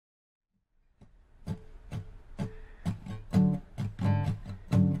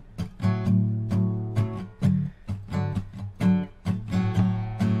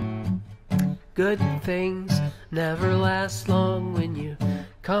Good things never last long when you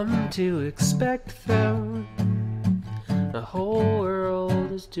come to expect them. The whole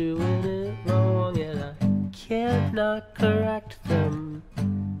world is doing it wrong, and I can't not correct them.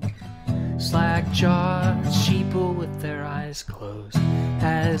 Slack-jawed sheeple with their eyes closed,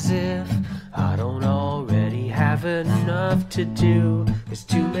 as if I don't already have enough to do. There's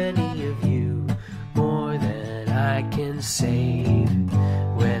too many of you, more than I can save.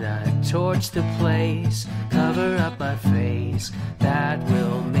 When I torch the place, cover up my face, that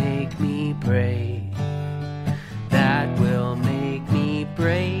will make me brave. That will make me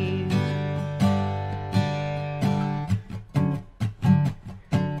brave.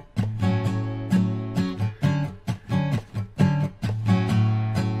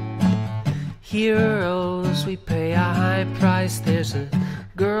 Heroes, we pay a high price. There's a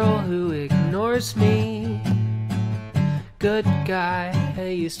girl who ignores me. Good guy, I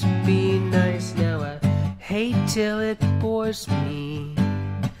used to be nice, now I hate till it bores me.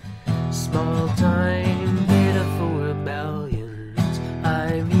 Small time data for rebellions.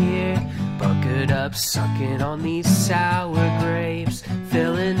 I'm here, bunkered up, sucking on these sour grapes,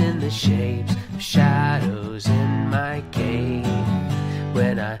 filling in the shapes of shadows in my cave.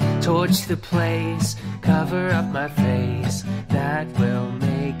 When I torch the place, cover up my face, that will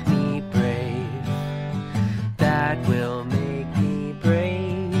make me brave. That will make me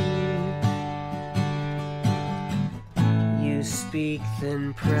brave. You speak,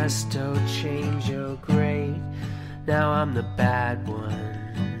 then presto, change, oh great. Now I'm the bad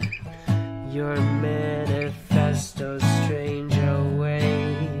one. Your manifesto, strange, oh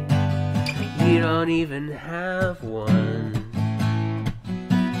wait. You don't even have one.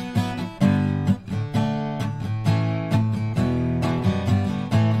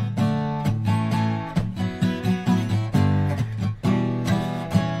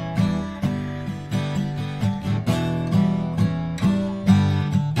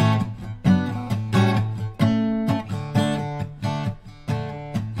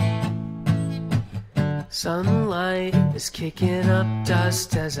 Sunlight is kicking up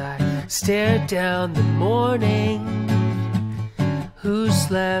dust as I stare down the morning. Who's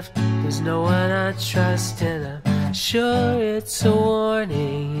left? There's no one I trust, and I'm sure it's a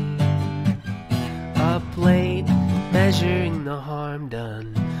warning. Up late, measuring the harm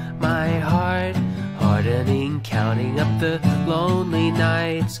done, my heart hardening, counting up the lonely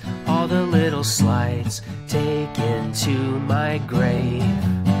nights, all the little slights taken to my grave.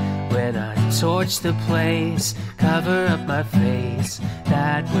 When I torch the place, cover up my face,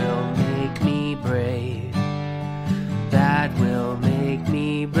 that will make me brave. That will make